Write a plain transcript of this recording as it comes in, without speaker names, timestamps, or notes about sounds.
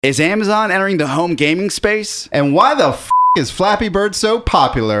Is Amazon entering the home gaming space? And why the is Flappy Bird so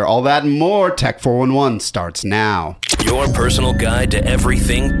popular? All that and more. Tech 411 starts now. Your personal guide to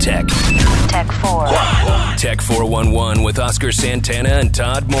everything tech. Tech 4. Tech 411 with Oscar Santana and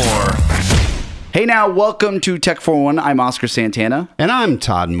Todd Moore. Hey now, welcome to Tech 411. I'm Oscar Santana. And I'm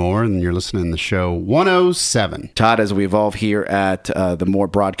Todd Moore, and you're listening to the show 107. Todd, as we evolve here at the Moore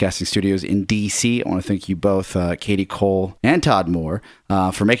Broadcasting Studios in D.C., I want to thank you both, Katie Cole and Todd Moore,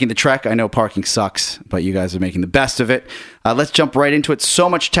 for making the trek. I know parking sucks, but you guys are making the best of it. Let's jump right into it. So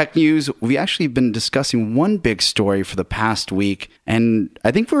much tech news. We've actually been discussing one big story for the past week, and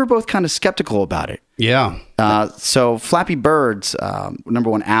I think we were both kind of skeptical about it. Yeah. So Flappy Bird's number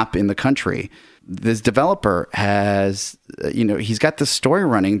one app in the country, this developer has, he's got this story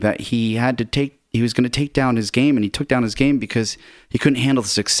running that he was going to take down his game, and he took down his game because he couldn't handle the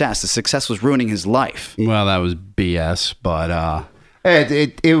success. The success was ruining his life. Well, that was BS, but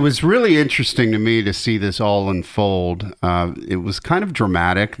it was really interesting to me to see this all unfold. It was kind of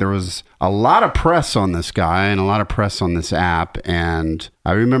dramatic. There was a lot of press on this guy and a lot of press on this app, and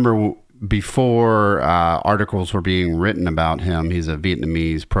I remember before articles were being written about him, he's a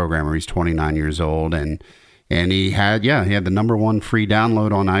Vietnamese programmer. He's 29 years old, and he had the number one free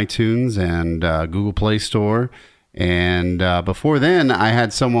download on iTunes and Google Play Store. And before then, I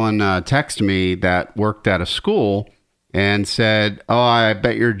had someone text me that worked at a school and said, "Oh, I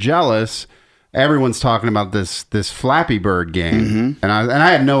bet you're jealous. Everyone's talking about this Flappy Bird game." Mm-hmm. And I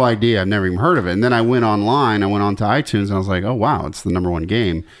had no idea. I've never even heard of it. And then I went online. I went onto iTunes, and I was like, "Oh wow, it's the number one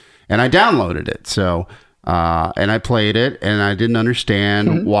game." And I downloaded it. So, and I played it, and I didn't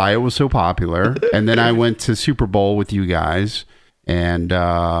understand why it was so popular. And then I went to Super Bowl with you guys, and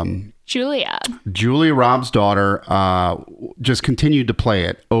Julia, Rob's daughter, just continued to play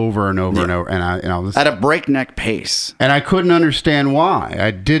it over and over and over. And I was at a breakneck pace. And I couldn't understand why.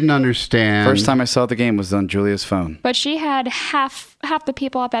 I didn't understand. First time I saw the game was on Julia's phone. But she had half the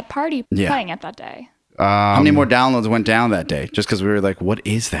people at that party playing it that day. How many more downloads went down that day? Just because we were like, what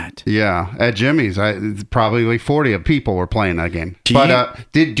is that? Yeah, at Jimmy's, probably like 40 of people were playing that game.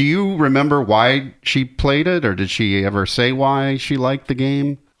 Do you remember why she played it, or did she ever say why she liked the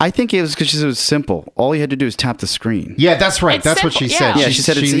game? I think it was because it was simple. All you had to do is tap the screen. Yeah, that's right. It's that's simple. what she said. Yeah, she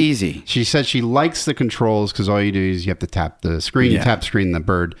said it's easy. She said she likes the controls because all you do is you have to tap the screen. You tap the screen, the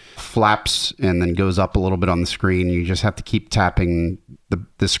bird flaps and then goes up a little bit on the screen. You just have to keep tapping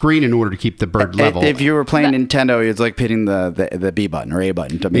the screen in order to keep the bird level. If you were playing Nintendo, it's like hitting the B button or A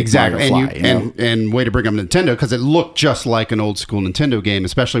button to make Mario fly. And way to bring up Nintendo, because it looked just like an old school Nintendo game,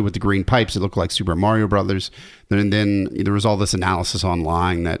 especially with the green pipes. It looked like Super Mario Brothers. And then there was all this analysis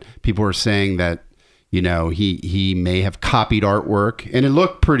online that people were saying that, he may have copied artwork, and it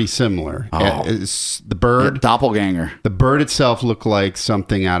looked pretty similar. The bird, doppelganger. The bird itself looked like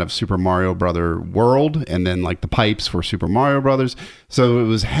something out of Super Mario Brother World, and then like the pipes were Super Mario Brothers. So it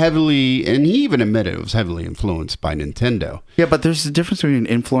was heavily, and he even admitted it was heavily influenced by Nintendo. Yeah, but there's a difference between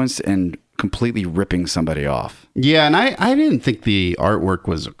influence and completely ripping somebody off. Yeah, and I didn't think the artwork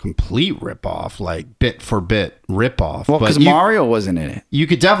was a complete ripoff, like bit for bit ripoff. Well, because Mario wasn't in it. You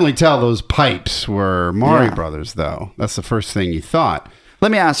could definitely tell those pipes were Mario Brothers, though. That's the first thing you thought.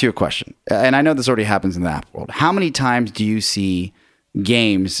 Let me ask you a question, and I know this already happens in the app world. How many times do you see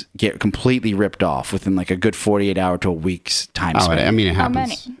games get completely ripped off within like a good 48-hour to a week's time span? It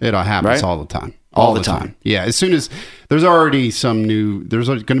happens. It happens all the time. All the time. Yeah, as soon as there's already there's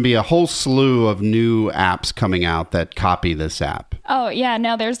going to be a whole slew of new apps coming out that copy this app. Oh, yeah,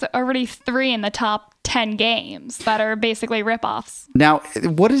 no, there's already 3 in the top 10 games that are basically ripoffs. Now,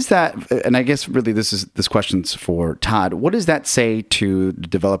 what is that? And I guess really this question's for Todd. What does that say to the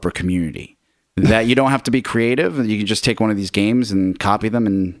developer community? That you don't have to be creative, and you can just take one of these games and copy them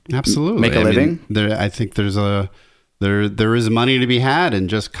and absolutely make a living? I think there is money to be had in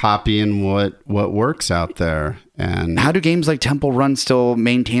just copying what works out there. And how do games like Temple Run still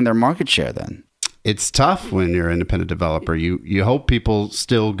maintain their market share then? It's tough when you're an independent developer. You hope people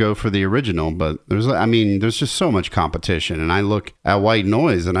still go for the original, but there's just so much competition. And I look at White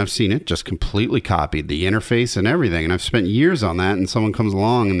Noise, and I've seen it just completely copied, the interface and everything. And I've spent years on that, and someone comes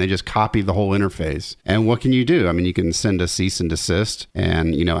along and they just copy the whole interface. And what can you do? I mean, you can send a cease and desist,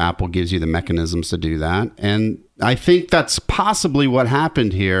 and Apple gives you the mechanisms to do that. And I think that's possibly what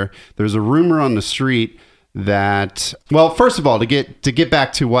happened here. There's a rumor on the street that, well, first of all, to get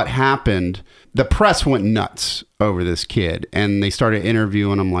back to what happened, the press went nuts over this kid, and they started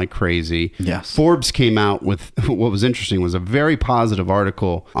interviewing him like crazy. Yes. Forbes came out with what was interesting was a very positive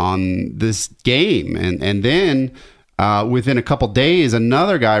article on this game, and then within a couple days,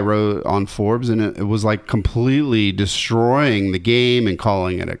 another guy wrote on Forbes, and it was like completely destroying the game and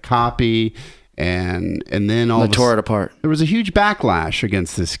calling it a copy. And then tore it apart. There was a huge backlash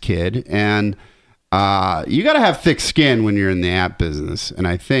against this kid, and you got to have thick skin when you're in the app business. And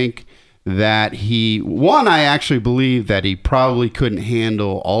I think that I actually believe that he probably couldn't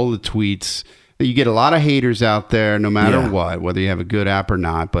handle all the tweets. You get a lot of haters out there, no matter what, whether you have a good app or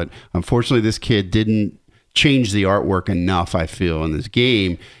not. But unfortunately, this kid didn't change the artwork enough, I feel, in this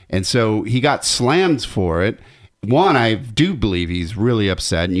game. And so he got slammed for it. One, I do believe he's really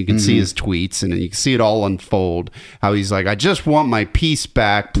upset, and you can see his tweets, and you can see it all unfold, how he's like, I just want my peace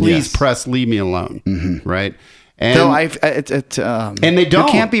back. Please press leave me alone. Right? And, So and they don't.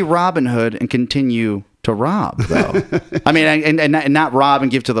 You can't be Robin Hood and continue to rob, though. I mean, and not rob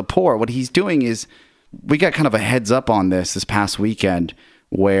and give to the poor. What he's doing is, we got kind of a heads up on this past weekend,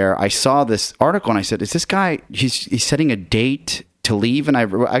 where I saw this article and I said, is this guy, he's setting a date to leave? And I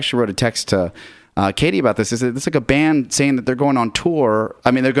actually wrote a text to Katie about this. It's like a band saying that they're going on tour.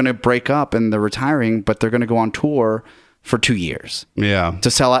 I mean, they're going to break up and they're retiring, but they're going to go on tour for 2 years. Yeah.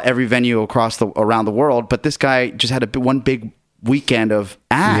 To sell out every venue around the world. But this guy just had one big weekend of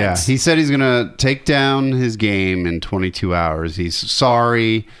ads. Yeah. He said he's going to take down his game in 22 hours. He's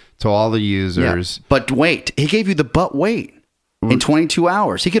sorry to all the users. Yeah. But wait, he gave you the wait. In 22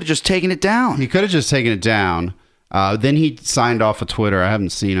 hours. He could have just taken it down. He could have just taken it down. Then he signed off of Twitter. I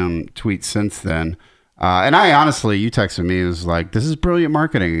haven't seen him tweet since then. And I honestly, you texted me, it was like, this is brilliant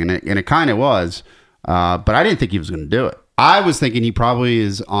marketing. And it kind of was. But I didn't think he was going to do it. I was thinking he probably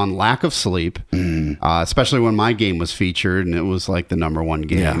is on lack of sleep, especially when my game was featured and it was like the number one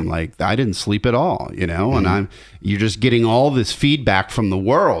game. Yeah. Like, I didn't sleep at all, and you're just getting all this feedback from the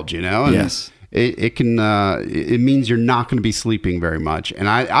world, and yes. It means you're not going to be sleeping very much. And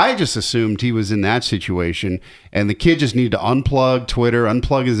I just assumed he was in that situation, and the kid just needed to unplug Twitter,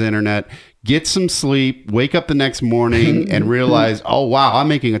 unplug his internet, get some sleep, wake up the next morning and realize, oh, wow, I'm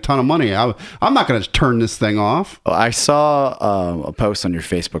making a ton of money. I'm not going to turn this thing off. I saw a post on your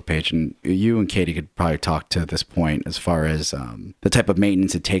Facebook page, and you and Katie could probably talk to this point as far as the type of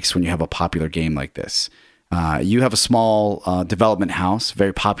maintenance it takes when you have a popular game like this. You have a small development house,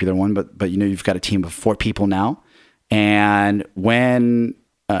 very popular one, but you've got a team of 4 people now. And when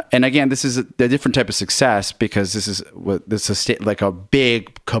and again, this is a different type of success because this is like a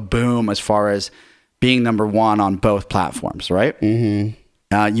big kaboom as far as being number one on both platforms, right?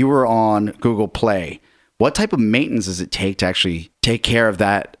 Mm-hmm. You were on Google Play. What type of maintenance does it take to actually take care of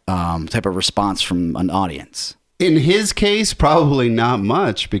that type of response from an audience? In his case, probably not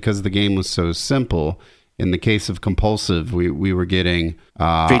much because the game was so simple. In the case of Compulsive, we were getting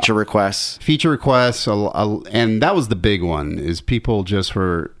feature requests, and that was the big one. Is people just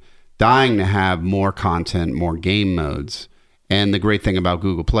were dying to have more content, more game modes. And the great thing about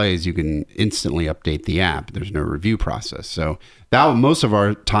Google Play is you can instantly update the app. There's no review process. So that most of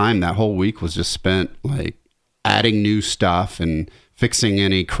our time that whole week was just spent like adding new stuff and fixing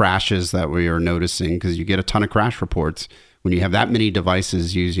any crashes that we are noticing because you get a ton of crash reports when you have that many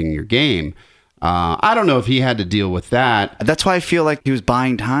devices using your game. I don't know if he had to deal with that. That's why I feel like he was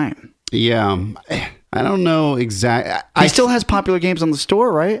buying time. Yeah. I don't know exactly. He still has popular games on the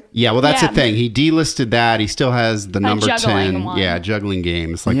store, right? Yeah, well, that's the thing. He delisted that. He still has the number 10. One. Yeah, juggling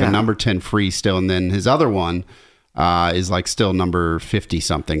game. It's like the number 10 free still. And then his other one is like still number 50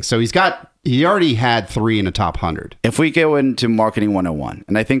 something. So he already had 3 in the top 100. If we go into Marketing 101,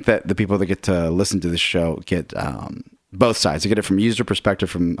 and I think that the people that get to listen to this show get both sides. I get it from user perspective,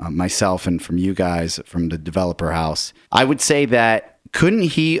 from myself and from you guys, from the developer house. I would say that couldn't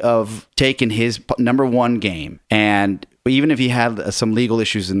he have taken his number one game, and even if he had some legal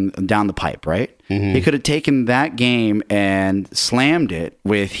issues down the pipe, right? Mm-hmm. He could have taken that game and slammed it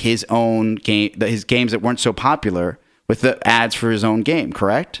with his own game, his games that weren't so popular, with the ads for his own game,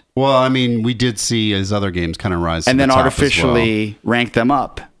 correct? Well, I mean, we did see his other games kind of rise and to then the top artificially rank them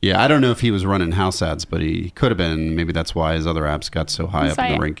up. Yeah, I don't know if he was running house ads, but he could have been. Maybe that's why his other apps got so high up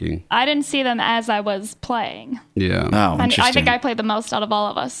in the ranking. I didn't see them as I was playing. Yeah. Oh, and interesting. I think I played the most out of all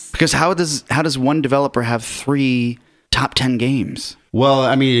of us. Because how does one developer have 3 top 10 games? Well,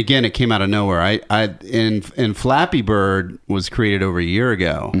 I mean, again, it came out of nowhere. In Flappy Bird was created over a year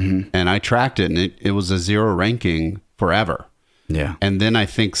ago, and I tracked it, and it was a 0 ranking forever. Yeah. And then I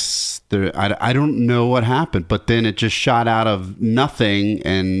think I don't know what happened, but then it just shot out of nothing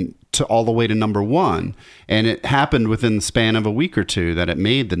and to all the way to number 1. And it happened within the span of a week or two that it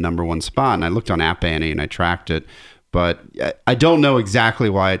made the number 1 spot. And I looked on App Annie and I tracked it, but I don't know exactly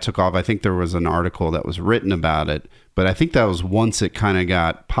why it took off. I think there was an article that was written about it, but I think that was once it kind of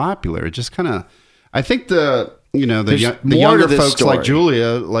got popular. It just kind of, I think the you know, the There's the more to younger this folks story. like Julia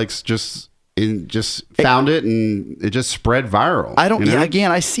likes just found it and it just spread viral. I don't. you know? Yeah,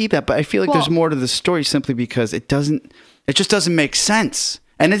 again, I see that, but I feel like there's Well- more to the story simply because it just doesn't make sense.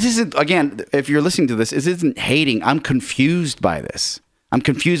 And it isn't. Again, if you're listening to this, it isn't hating. I'm confused by this. I'm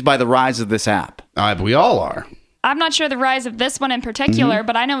confused by the rise of this app. We all are. I'm not sure the rise of this one in particular,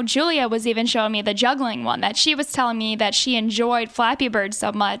 but I know Julia was even showing me the juggling one, that she was telling me that she enjoyed Flappy Bird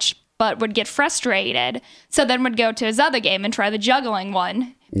so much, but would get frustrated, so then would go to his other game and try the juggling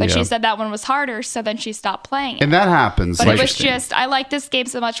one. But Yeah. she said that one was harder, so then she stopped playing it. And that happens. But like, it was just, I like this game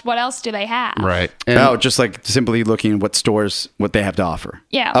so much, what else do they have? right. And, Just like simply looking at what they have to offer.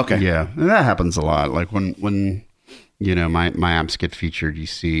 Yeah. Okay. Yeah, and that happens a lot. Like when you know my apps get featured, you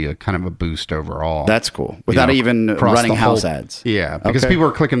see a kind of a boost overall. That's cool. Without You know, even across running the house whole- ads. Yeah, because Okay. people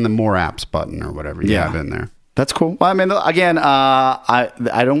are clicking the more apps button or whatever you Yeah. have in there. That's cool. Well, I mean, again,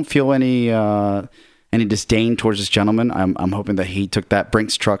 I don't feel any disdain towards this gentleman. I'm hoping that he took that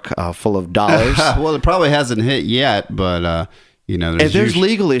Brinks truck full of dollars. Well, it probably hasn't hit yet, but you know, If there's usually,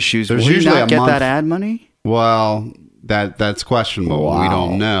 legal issues, will there's he usually not a get month- that ad money? well, that's questionable. We Wow.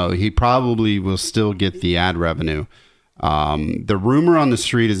 don't know. He probably will still get the ad revenue. The rumor on the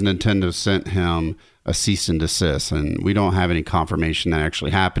street is Nintendo sent him a cease and desist, and we don't have any confirmation that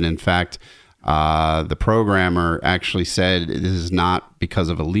actually happened. In fact, the programmer actually said this is not because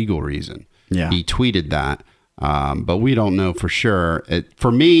of a legal reason. Yeah. He tweeted that, but we don't know for sure.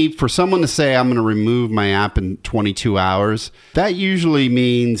 For someone to say I'm going to remove my app in 22 hours, that usually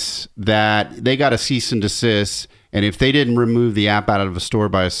means that they got a cease and desist, and if they didn't remove the app out of a store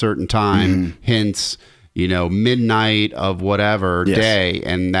by a certain time, hence, you know, midnight of whatever Yes. day,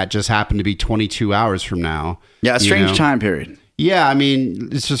 and that just happened to be 22 hours from now. Yeah, a you strange know? time period. Yeah, I mean,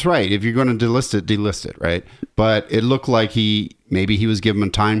 it's just right. If you're going to delist it, right? But it looked like maybe he was given a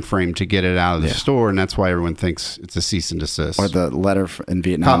time frame to get it out of the store, and that's why everyone thinks it's a cease and desist. Or the letter in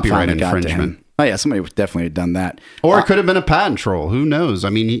Vietnam Copyright finally got to infringement. him. Oh yeah, somebody would definitely have done that. Or it could have been a patent troll. Who knows?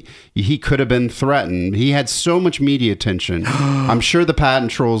 I mean, he could have been threatened. He had so much media attention. I'm sure the patent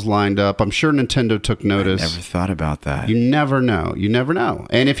trolls lined up. I'm sure Nintendo took notice. Never thought about that. You never know. You never know.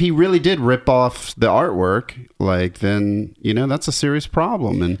 And if he really did rip off the artwork, then, you know, that's a serious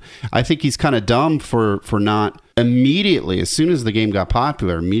problem. And I think he's kind of dumb for not immediately, as soon as the game got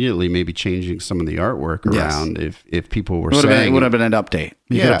popular, immediately maybe changing some of the artwork Yes. around if people were It saying... would have been an update.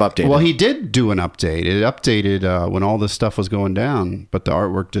 He could have updated. Well, he did do an update. It updated when all this stuff was going down, but the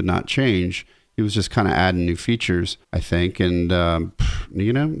artwork did not change. He was just kind of adding new features, I think, and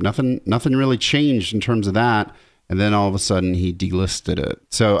you know, nothing really changed in terms of that. And then all of a sudden, he delisted it.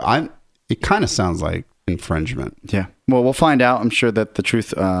 So it kind of sounds like infringement. Yeah. Well, we'll find out. I'm sure that the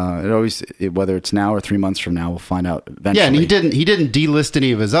truth, whether it's now or 3 months from now, we'll find out eventually. Yeah, and he didn't delist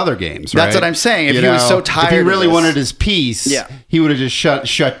any of his other games. Right? That's what I'm saying. If You he was know, so tired if he of really this- wanted his peace, Yeah. he would have just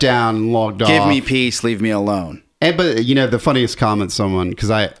shut down and logged off. Give me peace, leave me alone. But you know, the funniest comment because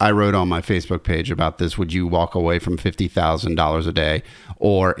I wrote on my Facebook page about this: would you walk away from $50,000 a day,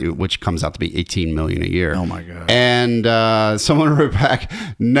 which comes out to be $18 million a year? Oh my God. And someone wrote back,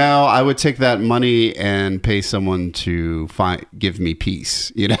 "No, I would take that money and pay someone to give me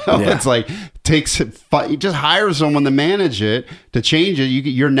peace." You know, Yeah. it's like you just hire someone to manage it, to change it.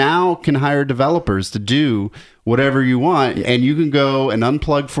 You're now can hire developers to do whatever you want, and you can go and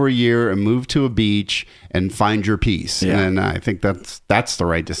unplug for a year and move to a beach and find your peace. Yeah. And I think that's the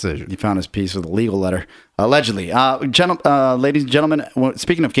right decision. He found his peace with a legal letter, allegedly. Ladies and gentlemen,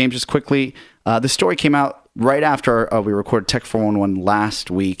 speaking of games, just quickly, the story came out right after we recorded Tech 411 last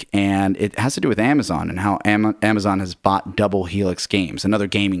week, and it has to do with Amazon and how Amazon has bought Double Helix Games, another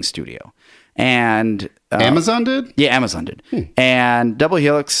gaming studio. And Amazon did? Yeah, Amazon did. And Double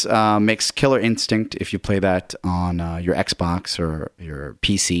Helix makes Killer Instinct if you play that on your Xbox or your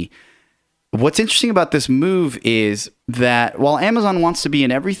PC. What's interesting about this move is that while Amazon wants to be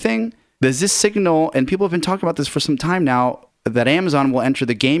in everything, there's this signal, and people have been talking about this for some time now, that Amazon will enter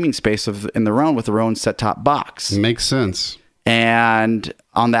the gaming space in their own with their own set-top box. Makes sense. And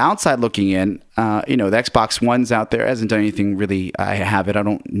on the outside looking in, the Xbox One's out there. Hasn't done anything really. I have it. I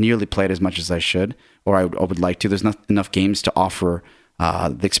don't nearly play it as much as I should, or I would like to. There's not enough games to offer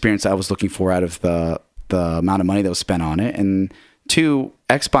the experience I was looking for out of the amount of money that was spent on it. And two,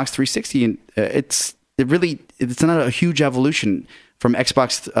 Xbox 360, it's not a huge evolution from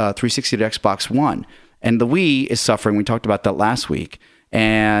Xbox 360 to Xbox One. And the Wii is suffering. We talked about that last week.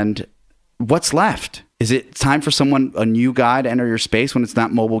 And what's left? Is it time for a new guy to enter your space when it's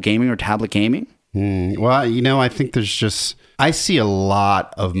not mobile gaming or tablet gaming? Well, I think I see a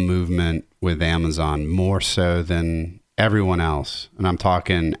lot of movement with Amazon, more so than everyone else. And I'm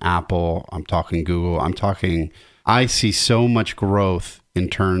talking Apple, I'm talking Google, I see so much growth in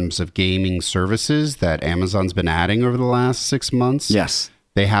terms of gaming services that Amazon's been adding over the last 6 months. Yes.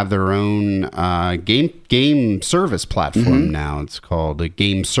 They have their own game service platform now. It's called a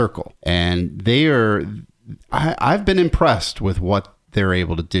Game Circle. And I've been impressed with what they're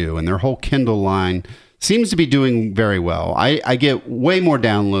able to do. And their whole Kindle line seems to be doing very well. I get way more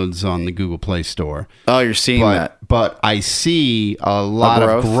downloads on the Google Play Store. Oh, you're seeing that. But I see a lot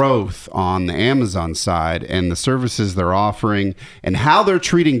of growth on the Amazon side, and the services they're offering and how they're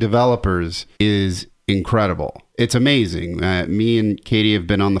treating developers is incredible. It's amazing. Me and Katie have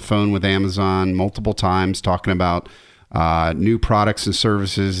been on the phone with Amazon multiple times talking about new products and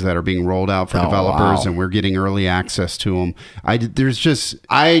services that are being rolled out for developers, and we're getting early access to them. I'm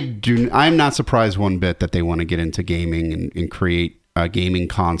not surprised one bit that they want to get into gaming and create a gaming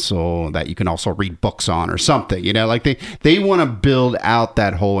console that you can also read books on or something, like they want to build out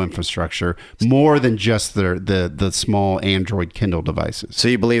that whole infrastructure more than just the small Android Kindle devices. So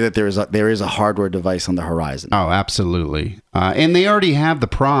you believe that there is a hardware device on the horizon? Oh, absolutely. And they already have the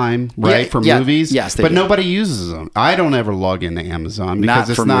Prime, right, for movies. Yes, but nobody uses them. I don't ever log into Amazon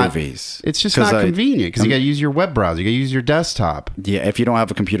because it's not movies. It's just not convenient because you got to use your web browser. You got to use your desktop. Yeah, if you don't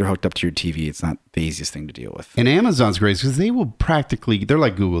have a computer hooked up to your TV, it's not the easiest thing to deal with. And Amazon's great because they will they're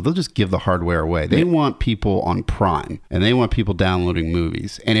like Google. They'll just give the hardware away. They want people on Prime and they want people downloading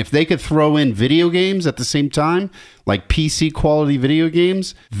movies. And if they could throw in video games at the same time, like PC quality video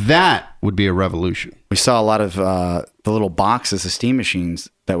games, that would be a revolution. We saw a lot of the little boxes, the Steam machines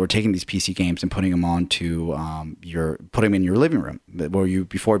that were taking these PC games and putting them onto putting them in your living room, where you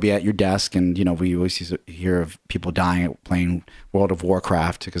before be at your desk. And we always hear of people dying playing World of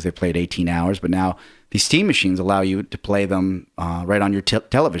Warcraft because they played 18 hours, but now these Steam machines allow you to play them right on your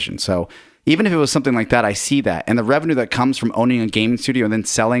television. So even if it was something like that, I see that. And the revenue that comes from owning a gaming studio and then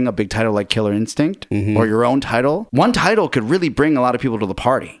selling a big title like Killer Instinct or your own title, one title could really bring a lot of people to the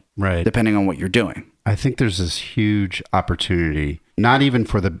party, right? Depending on what you're doing. I think there's this huge opportunity, not even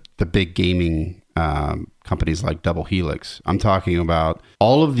for the big gaming companies like Double Helix. I'm talking about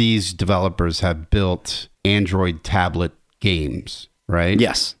all of these developers have built Android tablet games, right?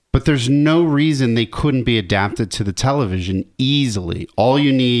 Yes. But there's no reason they couldn't be adapted to the television easily. All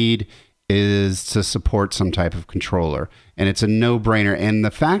you need is to support some type of controller, and it's a no-brainer. And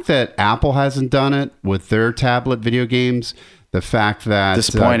the fact that Apple hasn't done it with their tablet video games, the fact that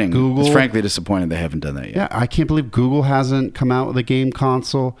disappointing. Google, it's frankly disappointing they haven't done that yet. Yeah, I can't believe Google hasn't come out with a game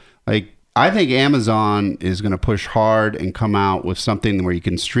console. Like, I think Amazon is going to push hard and come out with something where you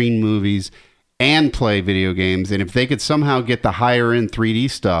can stream movies and play video games. And if they could somehow get the higher end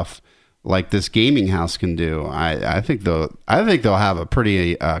 3D stuff like this gaming house can do, I think they'll have a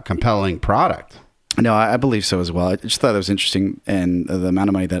pretty compelling product. No, I believe so as well. I just thought it was interesting, and the amount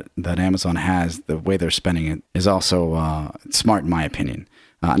of money that Amazon has, the way they're spending it, is also smart in my opinion.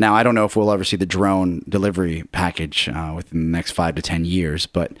 Now, I don't know if we'll ever see the drone delivery package within the next 5 to 10 years,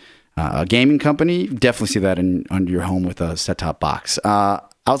 but a gaming company, definitely see that under your home with a set-top box.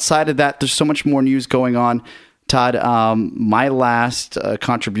 Outside of that, there's so much more news going on. Todd, my last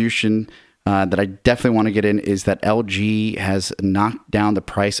contribution that I definitely want to get in is that LG has knocked down the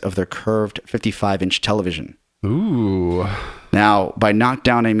price of their curved 55-inch television. Ooh. Now, by knocked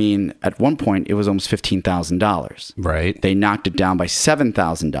down, I mean at one point it was almost $15,000. Right. They knocked it down by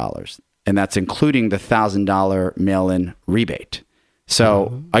 $7,000, and that's including the $1,000 mail-in rebate.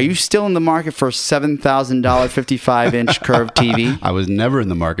 So, are you still in the market for a $7,000 55-inch curved TV? I was never in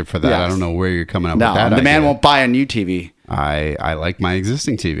the market for that. Yes. I don't know where you're coming up with that. The man won't buy a new TV. I like my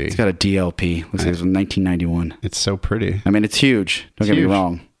existing TV. It's got a DLP. Looks like it was from 1991. It's so pretty. I mean, it's huge. Don't get me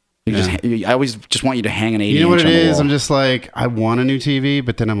wrong. I always just want you to hang an 80-inch. You know what it is? Wall. I'm just like, I want a new TV,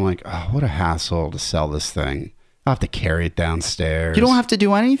 but then I'm like, oh, what a hassle to sell this thing. I'll have to carry it downstairs. You don't have to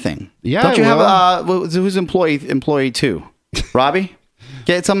do anything. Yeah, don't you have who's employee 2? Robbie?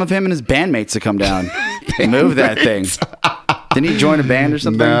 Get some of him and his bandmates to come down and move that thing. Didn't he join a band or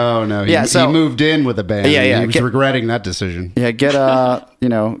something? No. He moved in with a band. Yeah. He was regretting that decision. Yeah, get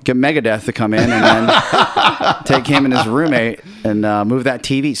Megadeth to come in and then take him and his roommate and move that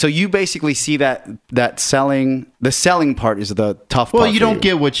TV. So you basically see that the selling part is the tough part. Well, you don't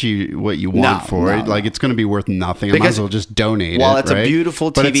get what you want for it. Like, it's going to be worth nothing. I might as well just donate it. Well, it's a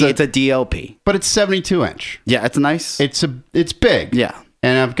beautiful TV. It's a DLP. But it's 72-inch. Yeah, it's nice. It's big. Yeah.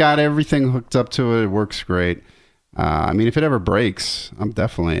 And I've got everything hooked up to it. It works great. I mean, if it ever breaks, I'm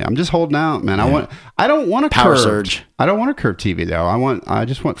just holding out, man. Yeah. I don't want a power curved surge. I don't want a curved TV though. I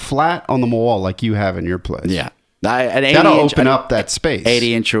just want flat on the wall like you have in your place. Yeah. An 80 That'll inch, open up that space.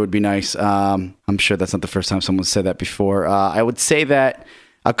 80 incher would be nice. I'm sure that's not the first time someone said that before. I would say that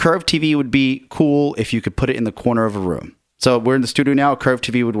a curved TV would be cool if you could put it in the corner of a room. So we're in the studio now. A curved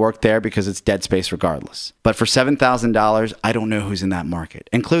TV would work there because it's dead space regardless. But for $7,000, I don't know who's in that market.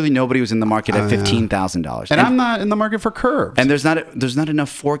 And clearly nobody was in the market at $15,000. And I'm not in the market for curves. And there's not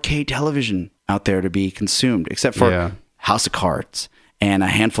enough 4K television out there to be consumed, except for House of Cards and a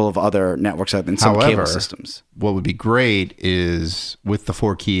handful of other networks and some cable systems. What would be great is with the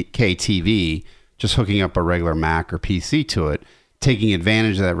 4K TV, just hooking up a regular Mac or PC to it, taking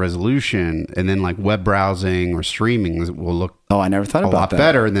advantage of that resolution, and then like web browsing or streaming will look I never thought about that. A lot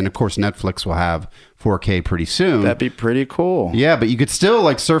better. And then of course Netflix will have 4K pretty soon. That'd be pretty cool. Yeah, but you could still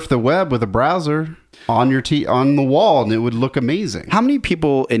like surf the web with a browser on your on the wall, and it would look amazing. How many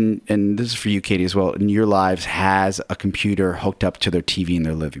people and this is for you, Katie, as well, in your lives has a computer hooked up to their TV in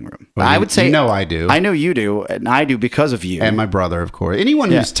their living room? Well, I would say I do. I know you do, and I do because of you and my brother, of course. Anyone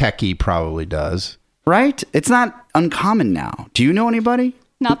who's techie probably does. Right? It's not uncommon now. Do you know anybody?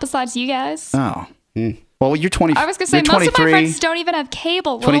 Not besides you guys. Oh. Well, you're 20. I was going to say, most of my friends don't even have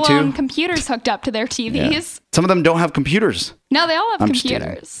cable, let 22? alone computers hooked up to their TVs. Yeah. Some of them don't have computers. No, they all have I'm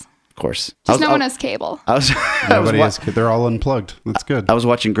computers. Of course. Just no one has cable. Nobody has. They're all unplugged. That's good. I was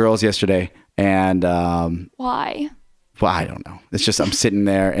watching Girls yesterday, and why? Well, I don't know. It's just I'm sitting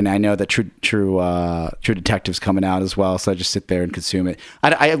there, and I know that True Detective's coming out as well, so I just sit there and consume it.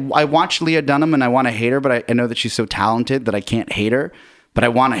 I watch Leah Dunham, and I want to hate her, but I know that she's so talented that I can't hate her, but I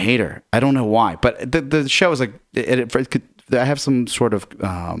want to hate her. I don't know why, but the show is like I have some sort of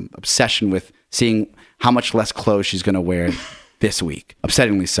obsession with seeing how much less clothes she's going to wear this week.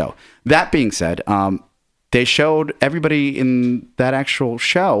 Upsettingly so. That being said, they showed everybody in that actual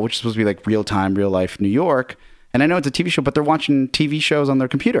show, which is supposed to be like real time, real life New York. And I know it's a TV show, but they're watching TV shows on their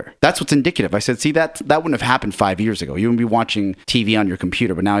computer. That's what's indicative. I said, see, that wouldn't have happened 5 years ago. You wouldn't be watching TV on your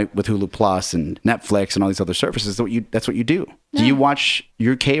computer. But now with Hulu Plus and Netflix and all these other services, that's what you do. Yeah. Do you watch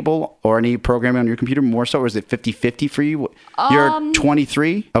your cable or any programming on your computer more so, or is it 50-50 for you? You're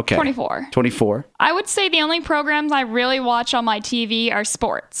 23? Okay. 24. 24. I would say the only programs I really watch on my TV are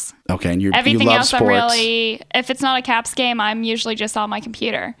sports. Okay, and everything you love else sports. I'm really, if it's not a Caps game, I'm usually just on my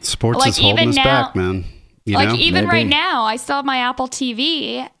computer. Sports is holding us back, man. Even right now, I still have my Apple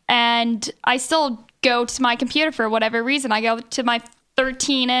TV, and I still go to my computer for whatever reason. I go to my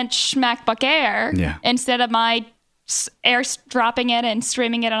 13-inch MacBook Air instead of my airdropping it and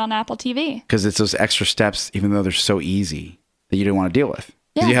streaming it on Apple TV. Because it's those extra steps, even though they're so easy, that you don't want to deal with.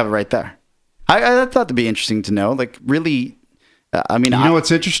 Because you have it right there. I thought that'd be interesting to know. Like, really, I mean... You know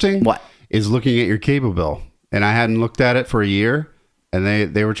what's interesting? What? Is looking at your cable bill. And I hadn't looked at it for a year.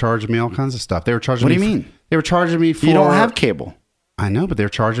 And they were charging me all kinds of stuff. They were charging me. What do you mean? They were charging me for. You don't have cable. I know, but they're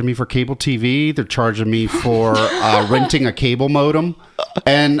charging me for cable TV. They're charging me for renting a cable modem.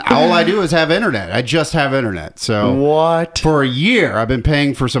 And all I do is have internet. I just have internet. So what? For a year, I've been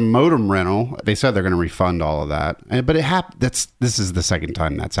paying for some modem rental. They said they're going to refund all of that. But it happened. This is the second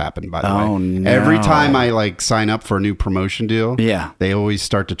time that's happened, by the way. Oh, no. Every time I sign up for a new promotion deal, they always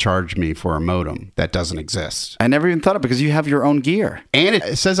start to charge me for a modem that doesn't exist. I never even thought of it because you have your own gear. And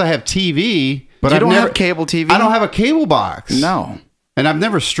it says I have TV, but you don't have cable TV? I don't have a cable box. No. And I've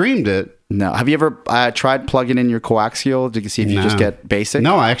never streamed it. No. Have you ever tried plugging in your coaxial to see if you just get basic?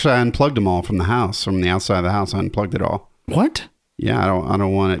 No, I unplugged them all from the house, from the outside of the house. I unplugged it all. What? Yeah, I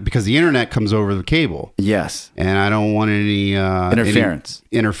don't want it because the internet comes over the cable. Yes. And I don't want any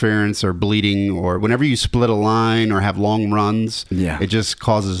interference or bleeding, or whenever you split a line or have long runs, it just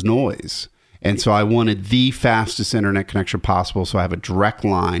causes noise. And so I wanted the fastest internet connection possible. So I have a direct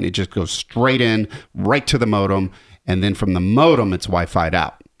line. It just goes straight in, right to the modem. And then from the modem, it's Wi-Fi'd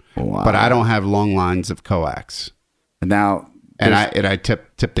out. Wow. But I don't have long lines of coax. Now, and I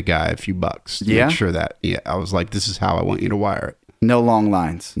tipped the guy a few bucks to make sure that I was like, this is how I want you to wire it. No long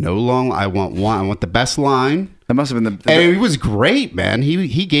lines. No long. I want the best line. That must have been and it was great, man.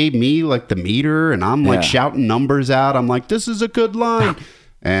 He gave me like the meter, and I'm like shouting numbers out. I'm like, this is a good line.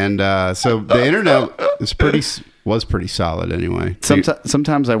 And so the internet was pretty solid anyway.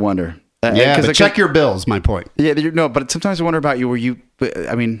 Sometimes I wonder. But check your bills, my point. Yeah, no, but sometimes I wonder about you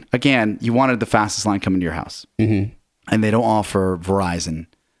I mean, again, you wanted the fastest line coming to your house. Mm-hmm. And they don't offer Verizon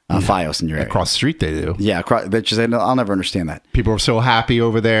Fios in your area. Across the street they do. Yeah, I'll never understand that. People are so happy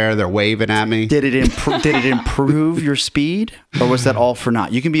over there. They're waving at me. Did it improve your speed? Or was that all for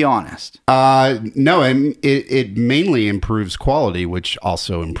naught? You can be honest. No, and it mainly improves quality, which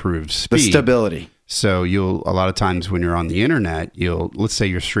also improves speed. The stability. So a lot of times when you're on the internet, let's say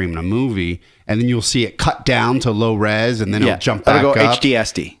you're streaming a movie, and then you'll see it cut down to low res, and then it'll jump back It'll go up.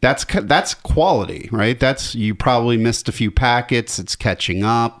 HDSD. That's quality, right? You probably missed a few packets. It's catching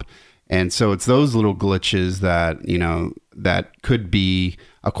up, and so it's those little glitches that that could be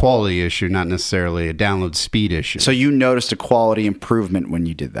a quality issue, not necessarily a download speed issue. So you noticed a quality improvement when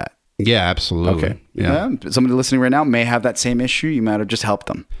you did that. Yeah, absolutely. Okay. Yeah. Somebody listening right now may have that same issue. You might have just helped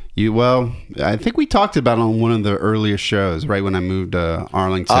them. I think we talked about it on one of the earliest shows, right when I moved to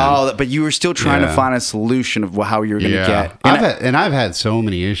Arlington. Oh, but you were still trying to find a solution of how you were going to get. I've had so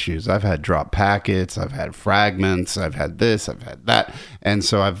many issues. I've had drop packets. I've had fragments. I've had this. I've had that. And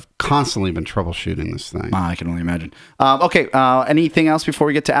so I've constantly been troubleshooting this thing. I can only imagine. Okay. Anything else before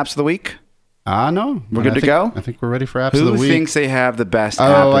we get to apps of the week? No. We're good to go? I think we're ready for apps of the Who week. thinks they have the best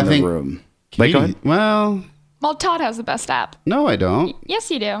app in the room? Katie, Go ahead. Well, Todd has the best app. No, I don't.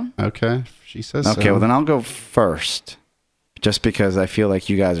 Yes, you do. Okay. She says so. Okay, well, then I'll go first. Just because I feel like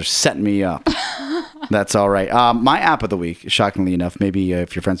you guys are setting me up. That's all right. My app of the week, shockingly enough, maybe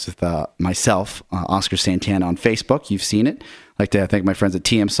if you're friends with myself, Oscar Santana on Facebook, you've seen it. I'd like to thank my friends at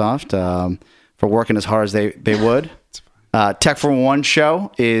TMSoft for working as hard as they would. Tech for One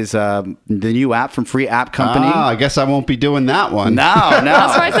Show is the new app from Free App Company. I guess I won't be doing that one. No.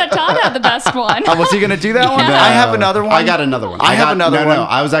 That's why I said Todd had the best one. Was he going to do that one? No. I have another one. I got another one. I have another one. No,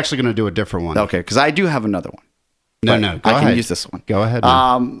 I was actually going to do a different one. Okay, because I do have another one. No, go I ahead. can use this one. Go ahead.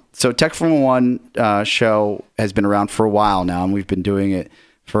 Man. So Tech for One show has been around for a while now, and we've been doing it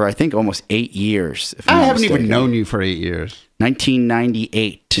for, I think, almost 8 years. If I'm I not haven't even mistaken. known you for 8 years.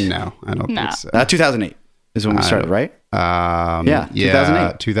 1998. No, I don't think so. 2008 is when we started, right?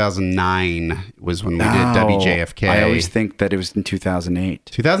 2008. 2009 was when we did WJFK. I always think that it was in 2008.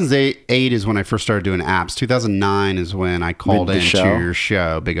 2008 is when I first started doing apps. 2009 is when I called The into show? your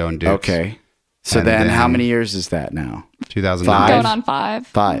show, Big O and Dukes. Okay. So And then how then- many years is that now? 2009. Going on 5.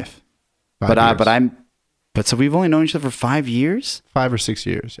 5. But so we've only known each other for 5 years? 5 or 6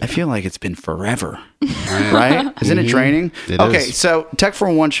 years. I feel like it's been forever, right? Isn't it draining? It Okay, is. so Tech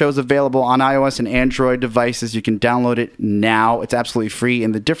for One show is available on iOS and Android devices. You can download it now. It's absolutely free.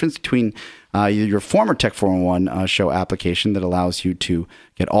 And the difference between your former Tech for One show application that allows you to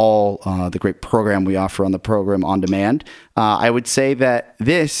get all the great program we offer on the program on demand, I would say that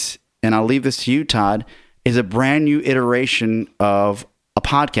this, and I'll leave this to you, Todd, is a brand new iteration of a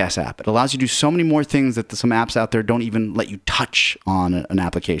podcast app. It allows you to do so many more things that some apps out there don't even let you touch on an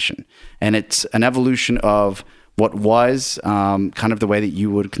application. And it's an evolution of what was kind of the way that you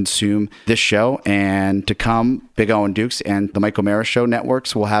would consume this show. And to come, Big O and Dukes and the Mike O'Mara Show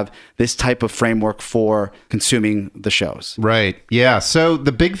networks will have this type of framework for consuming the shows. Right. Yeah. So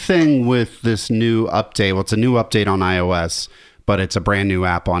the big thing with this new update, well, it's a new update on iOS, but it's a brand new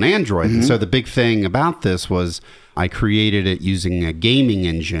app on Android. And so the big thing about this was I created it using a gaming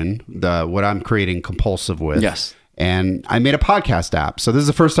engine, what I'm creating Compulsive with. Yes. And I made a podcast app. So this is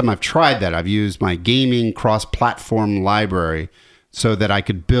the first time I've tried that. I've used my gaming cross-platform library so that I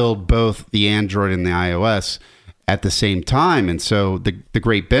could build both the Android and the iOS at the same time. And so the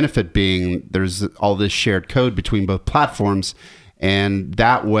great benefit being there's all this shared code between both platforms. And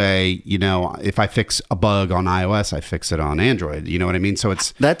that way, if I fix a bug on iOS, I fix it on Android. You know what I mean? So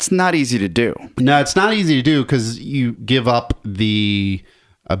That's not easy to do. No, it's not easy to do because you give up the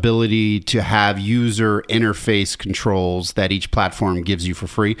ability to have user interface controls that each platform gives you for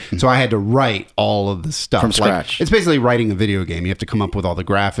free. So I had to write all of the stuff From scratch. It's basically writing a video game. You have to come up with all the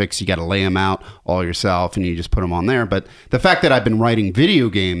graphics. You got to lay them out all yourself, and you just put them on there. But the fact that I've been writing video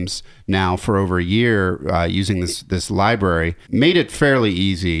games now for over a year using this library made it fairly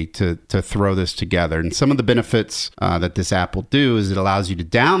easy to throw this together. And some of the benefits that this app will do is it allows you to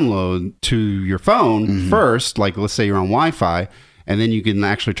download to your phone first, like let's say you're on Wi-Fi, and then you can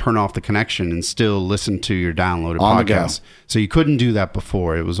actually turn off the connection and still listen to your downloaded On the go. podcast. So you couldn't do that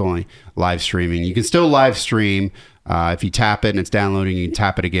before. It was only live streaming. You can still live stream. If you tap it and it's downloading, you can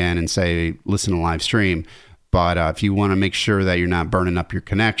tap it again and say, listen to live stream. But if you want to make sure that you're not burning up your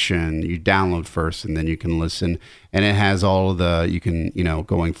connection, you download first and then you can listen. And it has all of you can,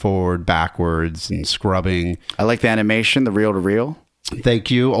 going forward, backwards, and scrubbing. I like the animation, the reel to reel.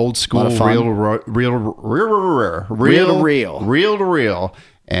 Thank you. Old school, Lot of fun. reel to reel.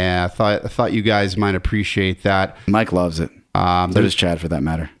 And I thought you guys might appreciate that. Mike loves it. So does Chad, for that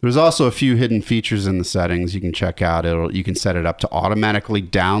matter. There's also a few hidden features in the settings you can check out. You can set it up to automatically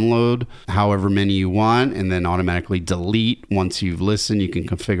download however many you want, and then automatically delete once you've listened. You can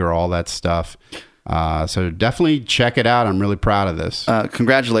configure all that stuff. So definitely check it out. I'm really proud of this.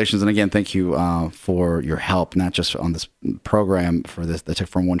 Congratulations. And again, thank you for your help, not just on this program for the Tech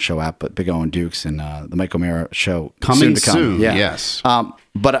from One Show app, but Big O and Dukes and the Mike O'Meara show. Coming to come. soon, Yeah. yes.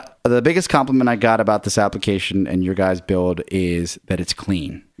 But the biggest compliment I got about this application and your guys' build is that it's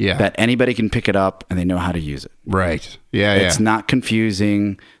clean. Yeah. That anybody can pick it up and they know how to use it. Right. Yeah, It's not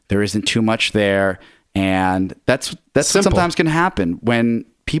confusing. There isn't too much there. And that's what Simple. sometimes can happen when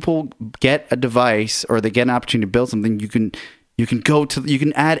people get a device or they get an opportunity to build something. You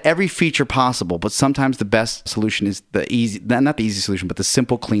can add every feature possible, but sometimes the best solution is not the easy solution, but the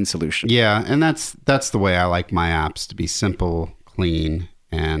simple, clean solution. Yeah, and that's the way I like my apps, to be simple, clean,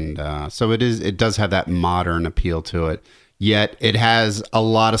 and so it does have that modern appeal to it. Yet it has a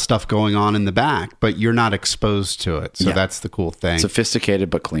lot of stuff going on in the back, but you're not exposed to it. So that's the cool thing.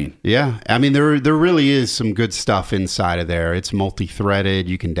 Sophisticated but clean. Yeah. I mean, there really is some good stuff inside of there. It's multi-threaded.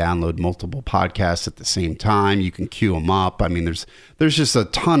 You can download multiple podcasts at the same time. You can queue them up. I mean, there's just a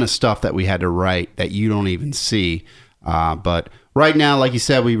ton of stuff that we had to write that you don't even see. But right now, like you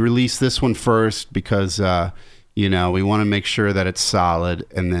said, we released this one first because, we want to make sure that it's solid.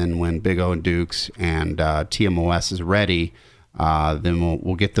 And then when Big O and Dukes and TMOS is ready, then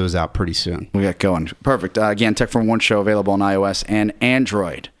we'll get those out pretty soon. We got going. Perfect. Again, Tech from One Show available on iOS and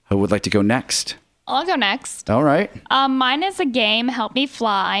Android. Who would like to go next? I'll go next. All right. Mine is a game, Help Me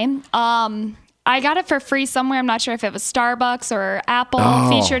Fly. I got it for free somewhere. I'm not sure if it was Starbucks or Apple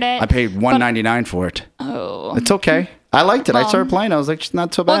featured it. I paid $1.99 for it. Oh. It's okay. I liked it. I started playing. I was like, it's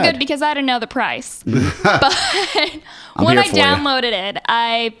not so bad. Well, good, because I didn't know the price. But when I downloaded it,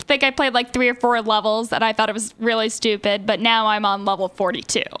 I think I played like 3 or 4 levels, and I thought it was really stupid. But now I'm on level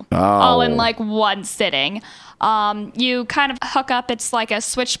 42, all in like one sitting. You kind of hook up. It's like a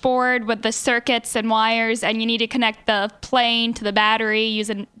switchboard with the circuits and wires, and you need to connect the plane to the battery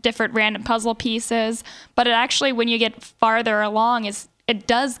using different random puzzle pieces. But it actually, when you get farther along, it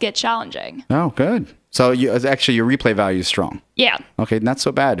does get challenging. Oh, good. So actually your replay value is strong. Yeah. Okay, not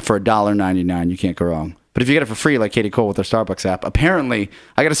so bad. For $1.99, you can't go wrong. But if you get it for free, like Katie Cole with her Starbucks app, apparently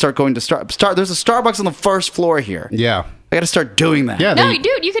I got to start going to There's a Starbucks on the first floor here. Yeah. I got to start doing that. Yeah. No,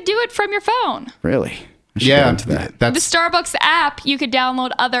 dude, you could do it from your phone. Really? I should get into that. The Starbucks app, you could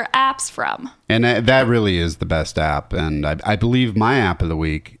download other apps from. And that really is the best app. And I believe my app of the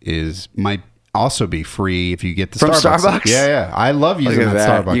week might also be free if you get the From Starbucks? Yeah. I love using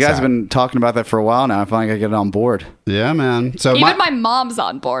that Starbucks You guys app. have been talking about that for a while now. I finally got to get it on board. Yeah, man. So Even my mom's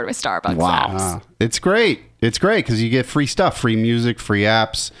on board with Starbucks apps. It's great. It's great because you get free stuff, free music, free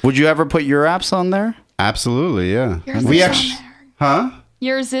apps. Would you ever put your apps on there? Absolutely, yeah. Yours is on there. Huh?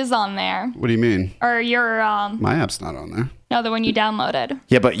 Yours is on there. What do you mean? Or your, My app's not on there. no, the one you downloaded.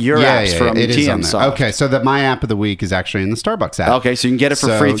 Yeah, but your app's from it is on TM there. Okay, so my app of the week is actually in the Starbucks app. Okay, so you can get it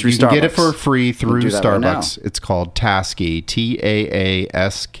for free through Starbucks. You can get it for free through do that right now. Starbucks. It's called Tasky, Taasky.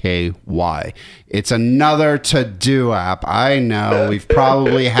 It's another to-do app. I know we've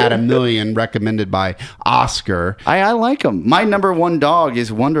probably had a million recommended by Oscar. I like them. My number one dog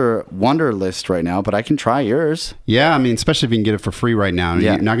is Wonderlist right now, but I can try yours. Yeah, I mean, especially if you can get it for free right now.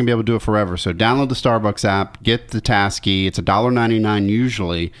 Yeah. You're not going to be able to do it forever. So download the Starbucks app, get the Tasky. It's $1.99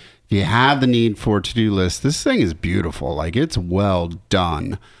 usually. If you have the need for a to-do list, this thing is beautiful. Like, it's well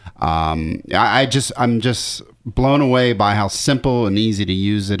done. I'm just blown away by how simple and easy to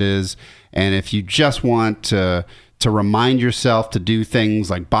use it is. And if you just want to remind yourself to do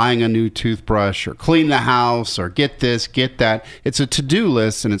things like buying a new toothbrush or clean the house or get this, get that, it's a to-do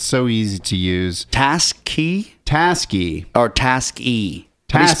list and it's so easy to use. Tasky Tasky. or Tasky?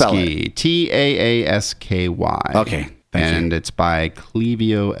 How do you spell it? Tasky. Taasky. Okay. Thank you. It's by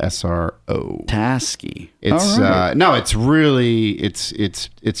Clevio SRO. Tasky. It's All right. it's really it's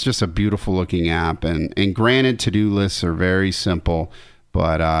just a beautiful looking app, and granted, to-do lists are very simple,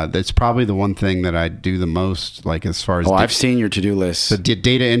 but that's probably the one thing that I do the most, like as far as I've seen your to-do list. the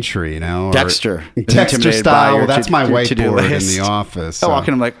data entry, or Dexter Dexter style. That's my your to-do whiteboard in list. the office. I walk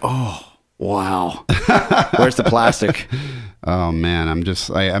in, I'm like, oh, wow. Where's the plastic? Oh man,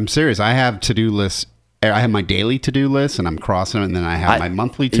 I'm serious. I have to-do lists. I have my daily to-do list, and I'm crossing them, and then I have my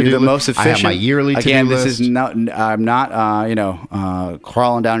monthly to-do list. You're the most efficient. I have my yearly to-do Again, list. this is not. I'm not.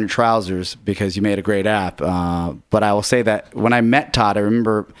 Crawling down your trousers because you made a great app. But I will say that when I met Todd, I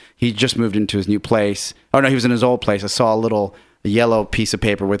remember he just moved into his new place. Oh no, he was in his old place. I saw a little yellow piece of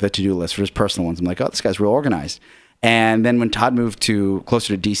paper with a to-do list for his personal ones. I'm like, oh, this guy's real organized. And then when Todd moved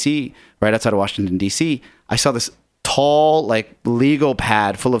closer to DC, right outside of Washington DC, I saw this tall, like, legal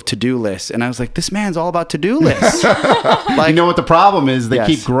pad full of to-do lists, and I was like, this man's all about to-do lists. Like, you know what the problem is? They Yes.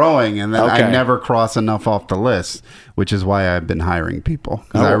 keep growing, and then Okay. I never cross enough off the list, which is why I've been hiring people,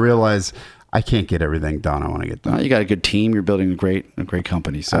 because I Oh. realize I can't get everything done I want to get done. You got a good team. You're building a great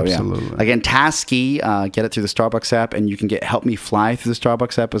company. So Absolutely. Yeah. Again, Tasky, get it through the Starbucks app, and you can get Help Me Fly through the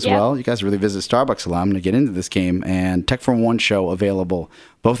Starbucks app as well. You guys really visit Starbucks a lot. I'm going to get into this game. And Tech 411 show available,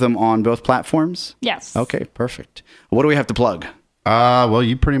 both of them on both platforms. Yes. Okay, perfect. What do we have to plug? Well,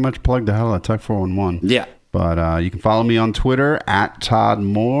 you pretty much plugged the hell out of Tech 411. Yeah. But you can follow me on Twitter at Todd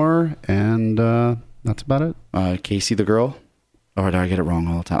Moore, and that's about it. Casey the girl. Or did I get it wrong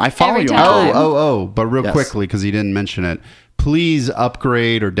all the time? I follow Every you time. on But real Yes. quickly, because he didn't mention it, please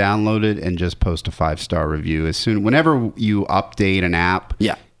upgrade or download it and just post a 5-star review. Whenever you update an app,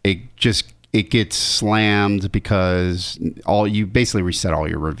 it gets slammed because you basically reset all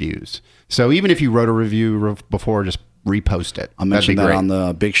your reviews. So even if you wrote a review before, just repost it. I'll mention that on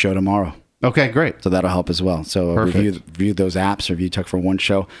the big show tomorrow. Okay, great. So that'll help as well. So review those apps, review Tech for One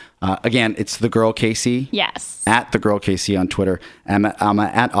show. Again, it's The Girl Casey. Yes. At The Girl Casey on Twitter. I'm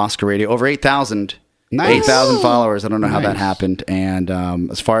at Oscar Radio. Over 8,000. Nice. 8,000 followers. I don't know how that Nice. happened. And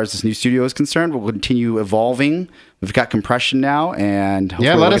as far as this new studio is concerned, we'll continue evolving. We've got compression now, and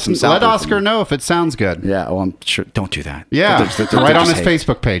hopefully we'll get some sound let from Oscar you. know if it sounds good. Yeah, well, I'm sure. Don't do that. Yeah, They'll right on just his hate.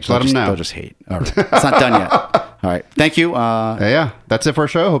 Facebook page. They'll Let him know. They'll just hate. All right. It's not done yet. All right. Thank you. Yeah, that's it for our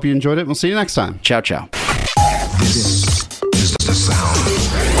show. Hope you enjoyed it. We'll see you next time. Ciao, ciao. This is the sound.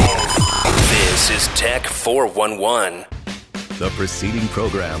 This is Tech 411. The preceding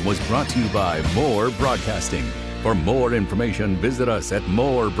program was brought to you by More Broadcasting. For more information, visit us at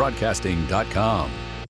morebroadcasting.com.